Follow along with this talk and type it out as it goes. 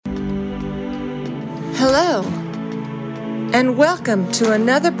Hello, and welcome to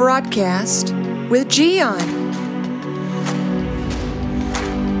another broadcast with Gian.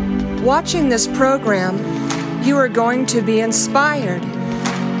 Watching this program, you are going to be inspired,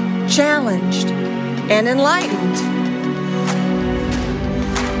 challenged, and enlightened.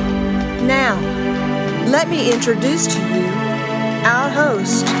 Now, let me introduce to you our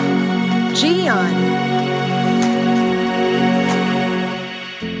host, Gian.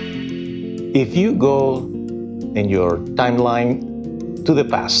 If you go in your timeline to the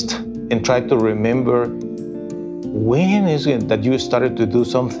past and try to remember when is it that you started to do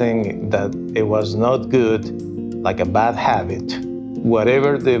something that it was not good, like a bad habit,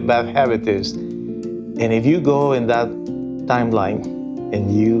 whatever the bad habit is, and if you go in that timeline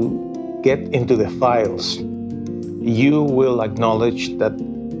and you get into the files, you will acknowledge that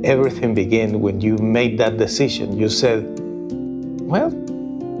everything began when you made that decision. You said, well,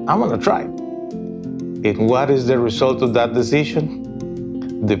 I'm gonna try. And what is the result of that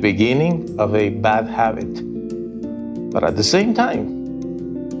decision? The beginning of a bad habit. But at the same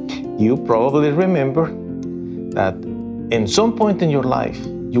time, you probably remember that in some point in your life,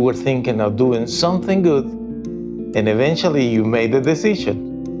 you were thinking of doing something good, and eventually you made a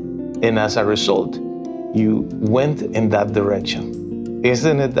decision. And as a result, you went in that direction.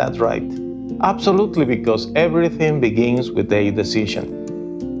 Isn't it that right? Absolutely, because everything begins with a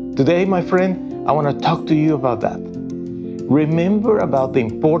decision. Today, my friend, I want to talk to you about that. Remember about the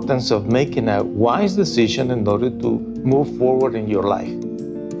importance of making a wise decision in order to move forward in your life.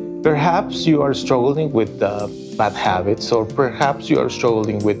 Perhaps you are struggling with bad habits, or perhaps you are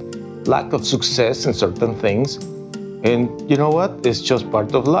struggling with lack of success in certain things. And you know what? It's just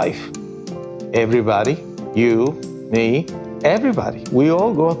part of life. Everybody, you, me, everybody, we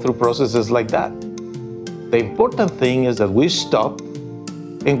all go through processes like that. The important thing is that we stop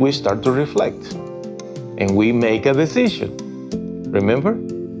and we start to reflect, and we make a decision. Remember?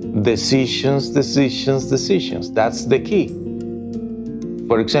 Decisions. That's the key.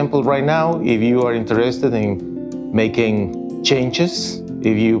 For example, right now, if you are interested in making changes,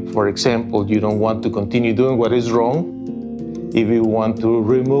 if you, for example, you don't want to continue doing what is wrong, if you want to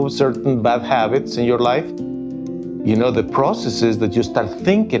remove certain bad habits in your life, you know the process is that you start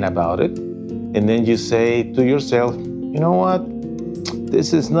thinking about it, and then you say to yourself, you know what?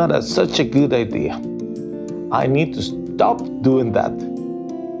 This is not such a good idea. I need to stop doing that.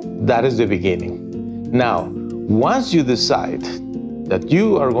 That is the beginning. Now, once you decide that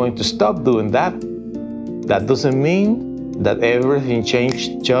you are going to stop doing that, that doesn't mean that everything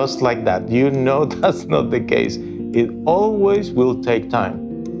changed just like that. You know that's not the case. It always will take time.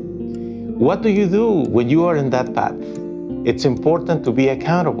 What do you do when you are in that path? It's important to be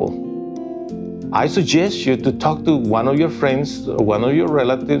accountable. I suggest you to talk to one of your friends, one of your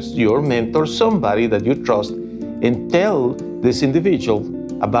relatives, your mentor, somebody that you trust, and tell this individual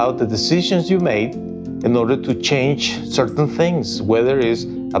about the decisions you made in order to change certain things, whether it's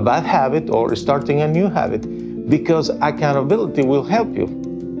a bad habit or starting a new habit, because accountability will help you.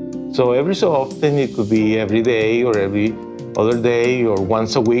 So every so often, it could be every day or every other day or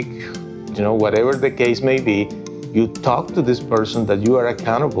once a week, you know, whatever the case may be, you talk to this person that you are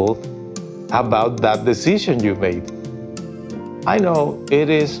accountable about that decision you made. I know it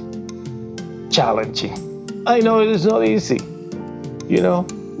is challenging. I know it is not easy. You know,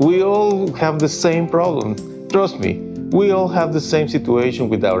 we all have the same problem. Trust me, we all have the same situation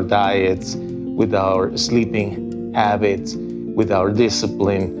with our diets, with our sleeping habits, with our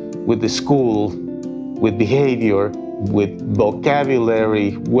discipline, with the school, with behavior, with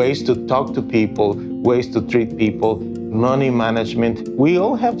vocabulary, ways to talk to people, ways to treat people, money management. We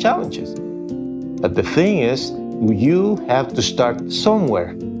all have challenges. But the thing is, you have to start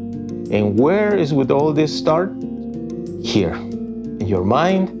somewhere. And where is with all this start? Here. In your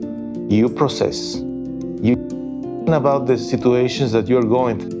mind, you process. You think about the situations that you're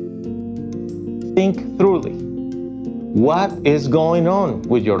going through. Think thoroughly. What is going on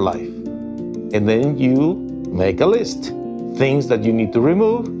with your life? And then you make a list. Things that you need to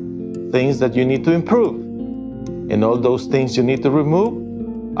remove, things that you need to improve. And all those things you need to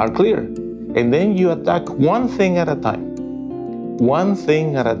remove are clear. And then you attack one thing at a time. One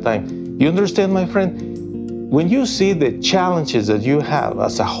thing at a time. You understand, my friend? When you see the challenges that you have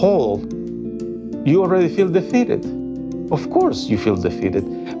as a whole, you already feel defeated. Of course you feel defeated.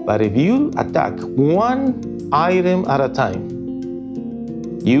 But if you attack one item at a time,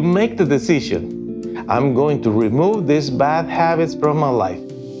 you make the decision, I'm going to remove these bad habits from my life.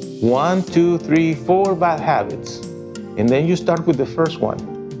 1, 2, 3, 4 bad habits. And then you start with the first one.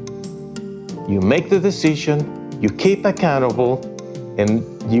 You make the decision, you keep accountable, and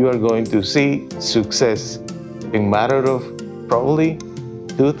you are going to see success in a matter of probably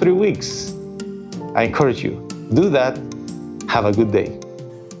 2-3 weeks. I encourage you, do that. Have a good day.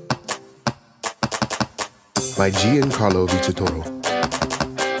 By Giancarlo Vincitoro.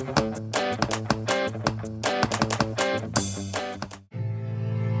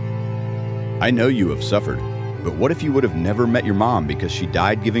 I know you have suffered, but what if you would have never met your mom because she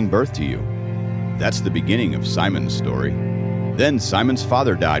died giving birth to you? That's the beginning of Simon's story. Then Simon's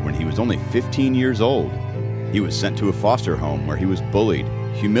father died when he was only 15 years old. He was sent to a foster home where he was bullied,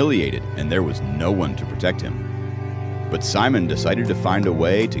 humiliated, and there was no one to protect him. But Simon decided to find a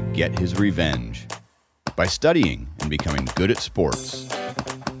way to get his revenge by studying and becoming good at sports.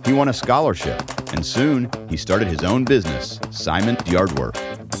 He won a scholarship, and soon he started his own business, Simon's Yardwork.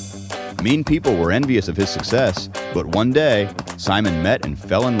 Mean people were envious of his success, but one day, Simon met and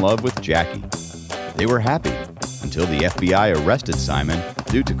fell in love with Jackie. They were happy until the FBI arrested Simon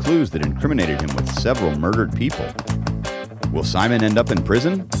due to clues that incriminated him with several murdered people. Will Simon end up in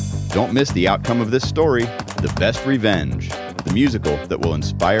prison? Don't miss the outcome of this story, The Best Revenge, the musical that will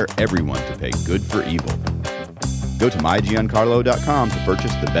inspire everyone to pay good for evil. Go to mygiancarlo.com to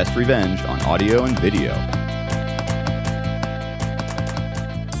purchase The Best Revenge on audio and video.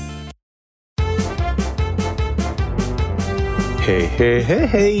 Hey, hey, hey,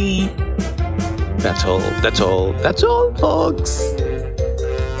 hey. That's all, folks.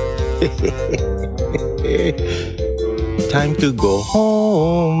 Time to go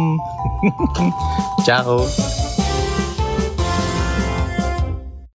home. Ciao.